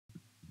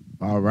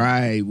All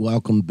right,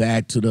 welcome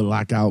back to the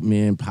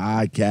Lockoutmen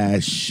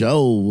podcast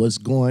show. What's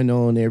going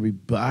on,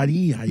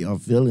 everybody? How y'all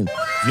feeling?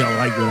 If y'all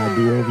like what I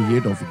do over here,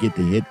 don't forget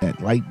to hit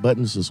that like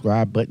button,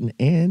 subscribe button,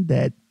 and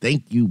that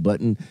thank you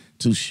button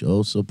to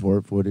show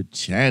support for the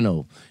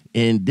channel.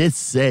 In this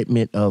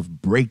segment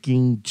of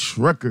Breaking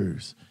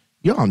Truckers,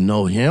 y'all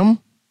know him.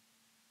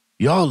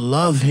 Y'all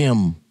love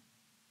him.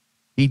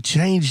 He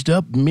changed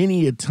up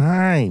many a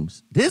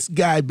times. This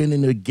guy been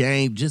in the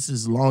game just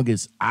as long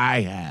as I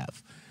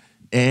have.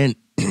 And,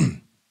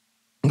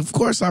 of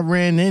course, I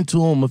ran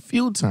into him a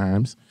few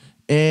times,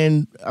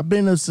 and I've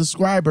been a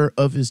subscriber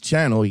of his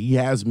channel. He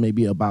has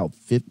maybe about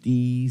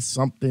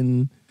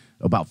 50-something,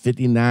 about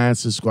 59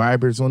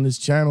 subscribers on his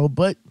channel,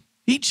 but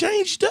he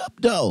changed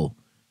up, though.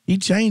 He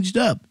changed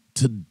up.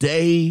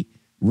 Today,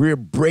 we're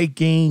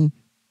breaking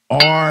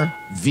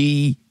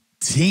RVT,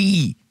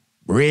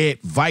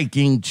 Red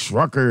Viking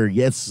Trucker.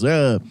 Yes,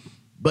 sir.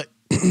 But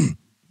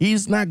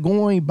he's not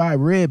going by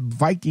Red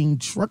Viking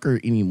Trucker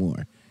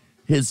anymore.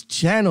 His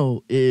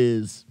channel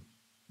is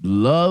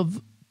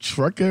Love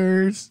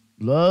Truckers,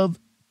 Love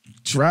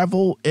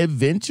Travel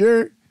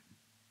Adventure,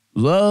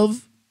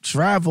 Love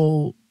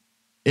Travel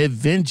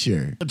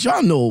Adventure. But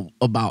y'all know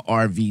about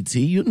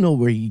RVT. You know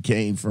where he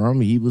came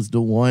from. He was the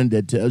one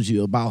that tells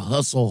you about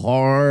hustle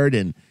hard,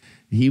 and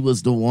he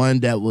was the one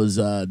that was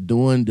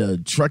doing the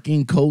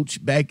trucking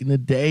coach back in the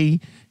day.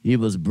 He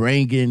was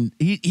bringing,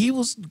 he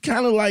was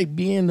kind of like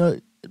being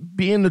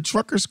the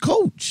trucker's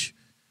coach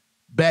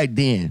back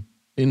then.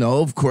 You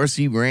know, of course,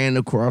 he ran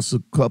across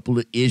a couple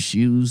of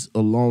issues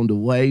along the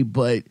way,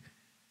 but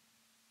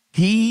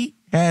he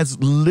has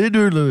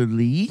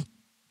literally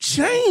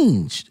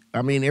changed.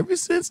 I mean, ever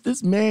since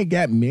this man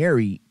got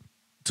married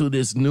to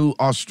this new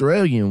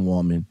Australian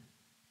woman,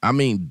 I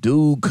mean,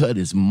 dude cut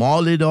his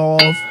mullet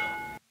off.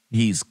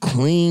 He's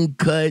clean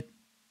cut.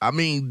 I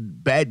mean,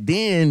 back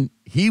then,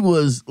 he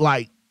was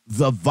like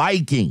the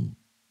Viking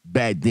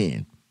back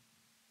then.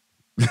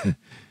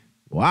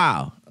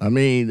 Wow. I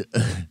mean,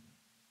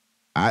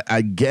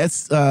 I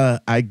guess a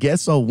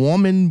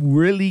woman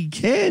really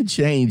can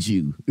change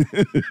you.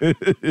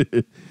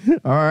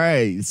 All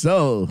right.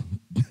 So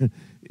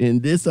in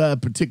this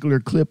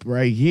particular clip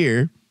right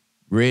here,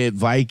 Red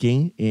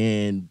Viking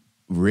and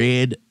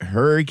Red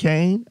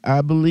Hurricane,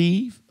 I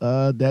believe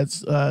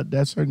that's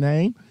her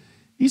name.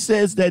 He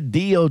says that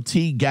DOT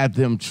got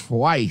them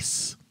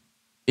twice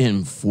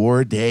in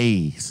 4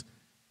 days.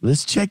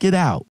 Let's check it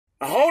out.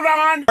 Hold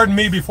on. Pardon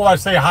me before I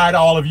say hi to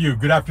all of you.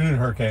 Good afternoon,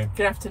 Hurricane.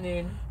 Good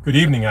afternoon. Good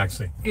evening,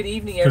 actually. Good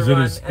evening,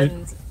 everyone.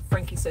 And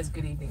Frankie says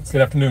good evening. Good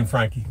afternoon,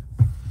 Frankie.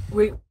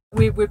 We're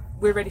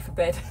ready for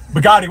bed.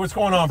 Bugatti, what's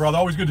going on, brother?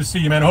 Always good to see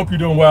you, man. I hope you're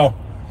doing well.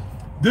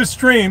 This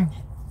stream,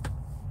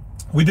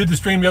 we did the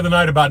stream the other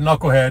night about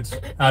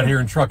knuckleheads out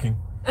here in trucking.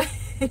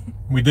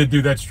 We did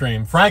do that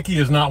stream. Frankie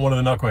is not one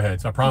of the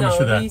knuckleheads. I promise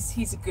you that.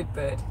 He's a good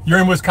bird. You're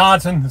in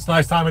Wisconsin. It's a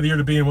nice time of the year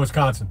to be in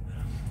Wisconsin.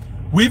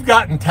 We've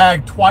gotten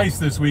tagged twice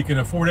this week in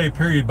a 4-day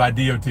period by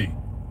DOT.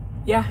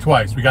 Yeah.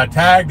 Twice. We got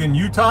tagged in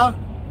Utah,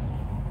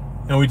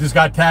 and we just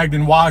got tagged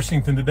in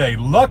Washington today.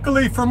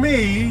 Luckily for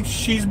me,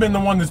 she's been the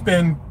one that's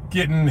been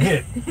getting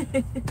hit.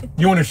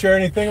 You want to share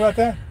anything about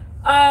that?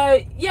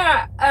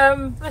 Yeah.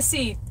 Let's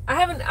see.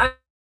 I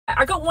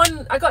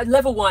got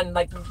level 1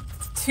 like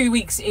 2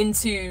 weeks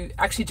into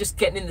actually just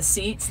getting in the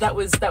seats. That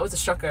was a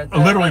shocker.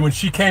 Literally, when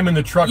she came in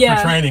the truck for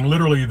training,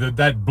 literally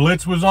that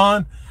blitz was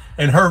on.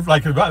 And her,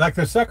 like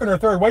the second or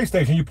third way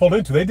station you pulled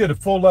into, they did a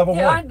full level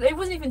 1. It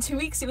wasn't even 2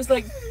 weeks. It was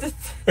like it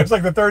was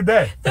like the third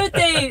day. Third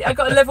day, I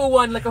got a level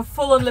 1, like a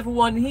full-on level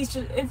 1. And he's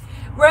just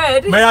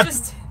Red. Go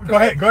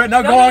ahead.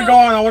 No, go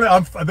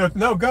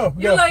on. Go.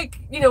 You're like,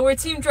 we're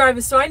team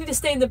drivers, so I need to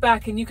stay in the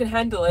back, and you can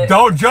handle it.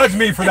 Don't judge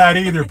me for that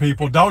either,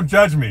 people. Don't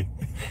judge me.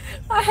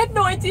 I had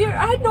no idea.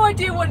 I had no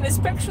idea what an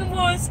inspection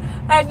was.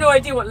 I had no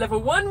idea what level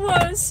 1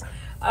 was.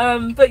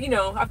 But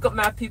I've got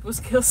mad people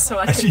skills, so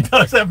I can. She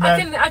does have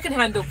mad. I can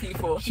handle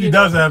people. She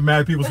does have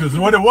mad people skills.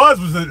 What it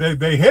was that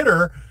they hit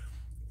her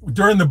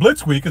during the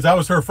blitz week, because that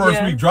was her first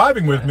week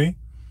driving with me,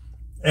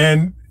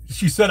 and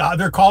she said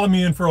they're calling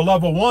me in for a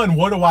level 1.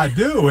 What do I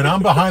do? And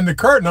I'm behind the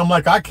curtain. I'm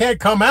like, I can't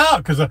come out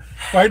because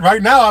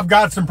right now I've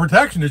got some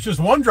protection. It's just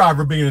one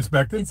driver being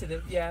inspected.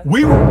 Incident, yeah.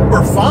 We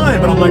were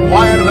fine, but I'm like,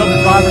 why add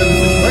another driver in the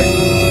situation?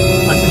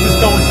 I said, just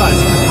go inside.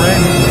 She was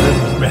brand new to the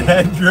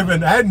business,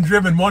 man. I hadn't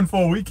driven 1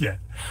 full week yet.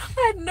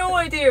 I had no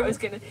idea it was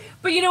gonna,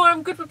 but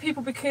I'm good with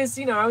people because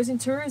I was in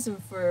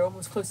tourism for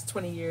almost close to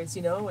 20 years,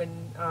 and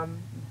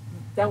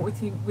dealt with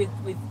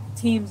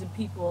teams and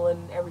people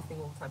and everything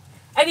all the time.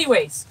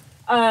 Anyways,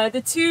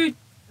 the 2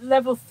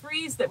 level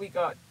 3s that we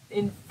got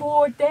in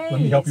 4 days.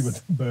 Let me help you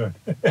with the bird.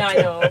 Yeah, I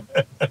know.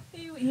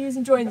 He was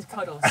enjoying his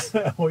cuddles.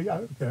 Oh yeah,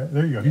 okay.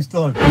 There you go. He's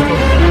still in.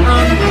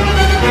 Yeah,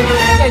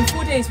 in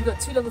 4 days we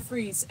got 2 level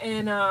 3s,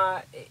 and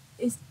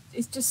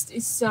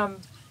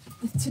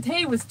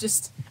today was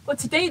just,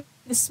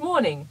 this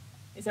morning,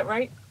 is that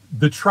right?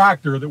 The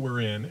tractor that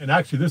we're in, and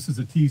actually this is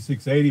a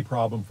T680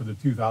 problem for the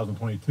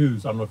 2022s.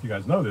 I don't know if you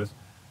guys know this.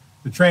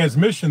 The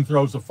transmission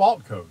throws a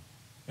fault code.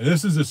 And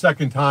this is the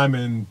second time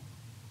in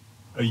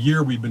a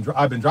year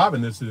I've been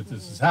driving this that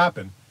this has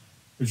happened.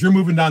 As you're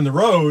moving down the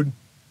road,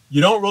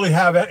 you don't really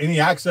have any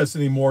access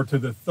anymore to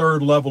the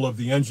third level of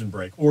the engine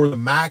brake or the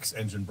max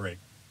engine brake,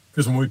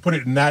 because when we put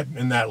it in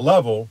that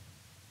level,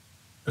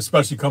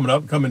 especially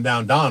coming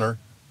down Donner,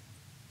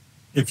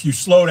 if you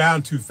slow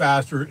down too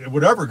fast or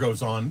whatever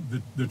goes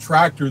on, the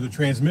tractor, the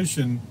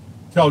transmission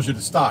tells you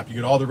to stop. You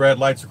get all the red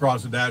lights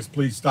across the dash.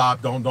 Please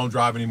stop. Don't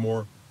drive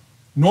anymore.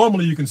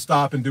 Normally you can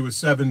stop and do a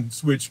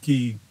 7-switch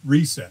key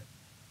reset,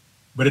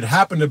 but it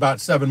happened about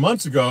 7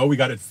 months ago. We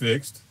got it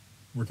fixed.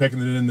 We're taking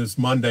it in this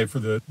Monday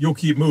you'll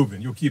keep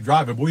moving, you'll keep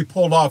driving. But we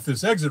pulled off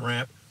this exit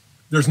ramp.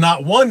 There's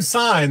not one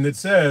sign that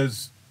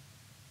says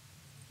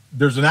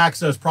there's an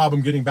access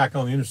problem getting back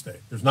on the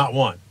interstate. There's not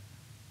one.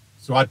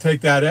 So I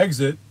take that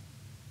exit,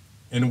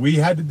 and we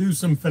had to do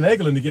some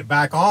finagling to get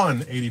back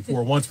on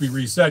 84 once we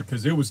reset,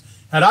 because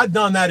had I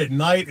done that at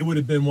night, it would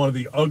have been one of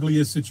the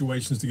ugliest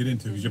situations to get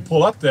into. Because you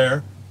pull up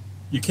there,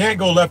 you can't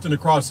go left and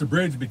across the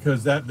bridge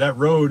because that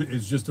road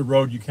is just a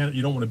road you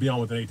don't want to be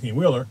on with an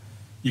 18-wheeler.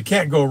 You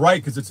can't go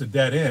right because it's a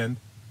dead end,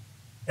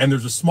 and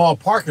there's a small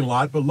parking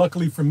lot. But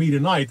luckily for me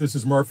tonight, this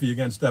is Murphy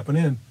again stepping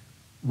in.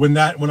 When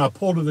I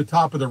pull to the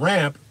top of the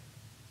ramp,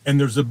 and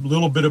there's a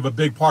little bit of a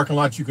big parking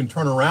lot you can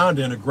turn around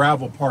in, a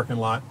gravel parking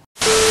lot.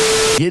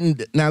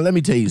 Now, let me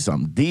tell you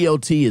something.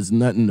 DOT is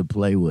nothing to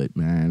play with,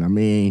 man. I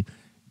mean,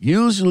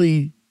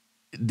 usually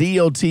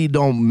DOT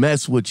don't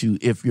mess with you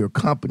if your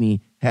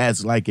company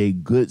has like a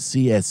good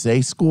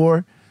CSA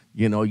score.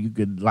 You know, you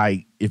could,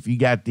 like, if you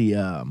got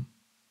the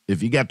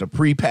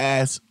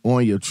pre-pass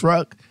on your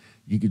truck,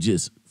 you could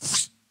just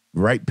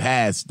right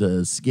past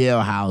the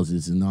scale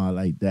houses and all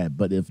like that.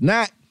 But if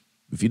not,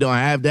 if you don't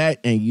have that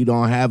and you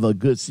don't have a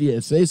good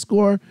CSA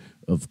score,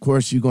 of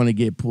course you're going to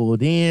get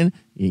pulled in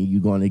and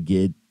you're going to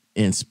get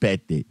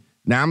inspected.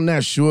 Now, I'm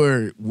not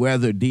sure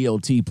whether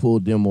DOT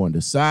pulled them on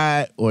the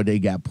side or they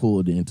got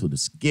pulled into the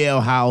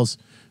scale house.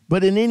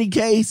 But in any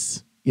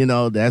case, you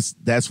know, that's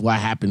what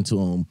happened to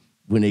them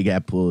when they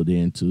got pulled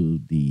when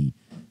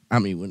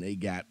they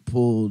got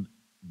pulled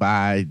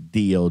by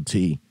DOT.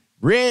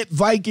 Red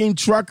Viking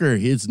Trucker,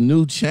 his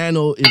new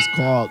channel is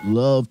called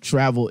Love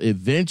Travel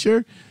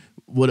Adventure,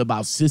 with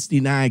about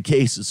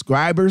 69K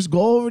subscribers.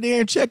 Go over there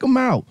and check him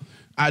out.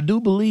 I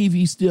do believe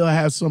he still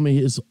has some of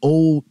his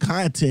old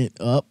content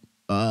up,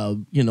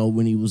 you know,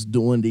 when he was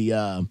doing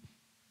the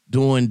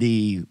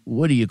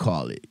what do you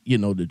call it? You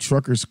know, the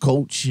truckers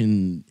coach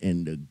and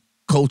the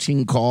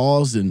coaching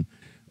calls and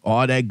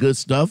all that good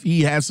stuff.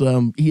 He has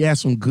some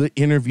good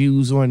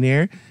interviews on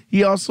there.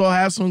 He also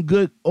has some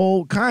good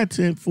old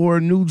content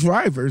for new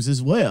drivers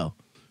as well.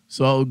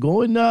 So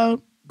go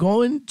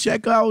and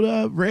check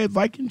out Red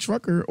Viking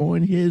Trucker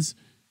on his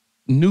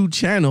new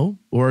channel,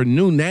 or a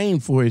new name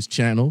for his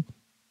channel,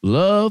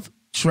 Love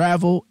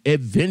Travel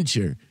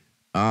Adventure.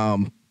 Let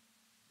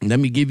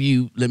me give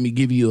you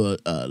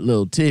a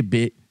little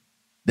tidbit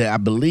that I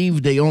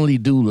believe they only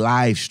do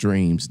live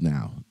streams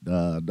now.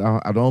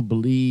 I don't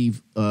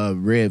believe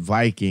Red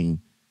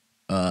Viking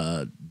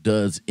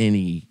does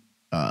any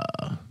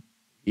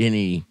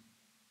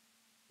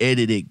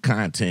edited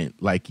content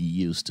like he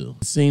used to.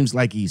 It seems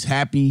like he's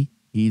happy.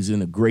 He's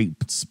in a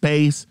great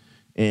space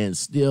and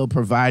still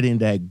providing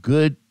that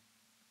good,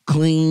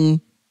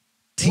 clean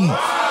teeth.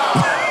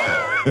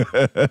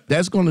 Wow.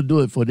 That's going to do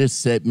it for this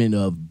segment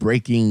of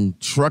Breaking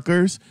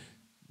Truckers.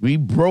 We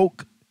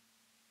broke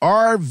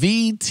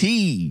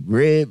RVT,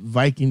 Red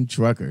Viking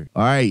Trucker.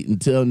 All right,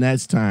 until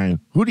next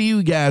time, who do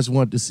you guys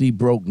want to see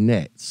broke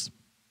next?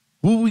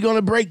 Who are we going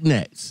to break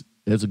next?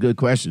 That's a good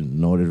question.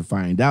 In order to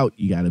find out,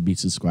 you got to be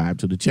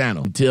subscribed to the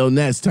channel. Until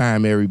next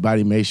time,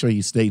 everybody, make sure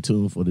you stay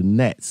tuned for the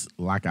next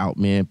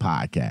Lockoutmen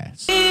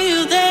podcast.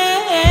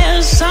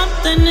 There's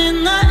something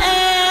in the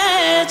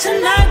air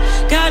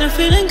tonight. Got a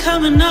feeling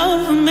coming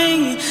over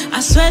me.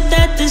 I swear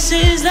that this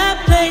is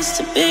that place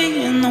to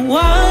be. In the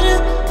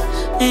water,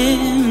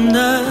 in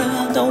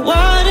the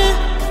water,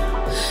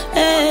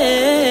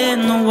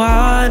 in the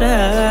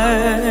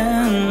water.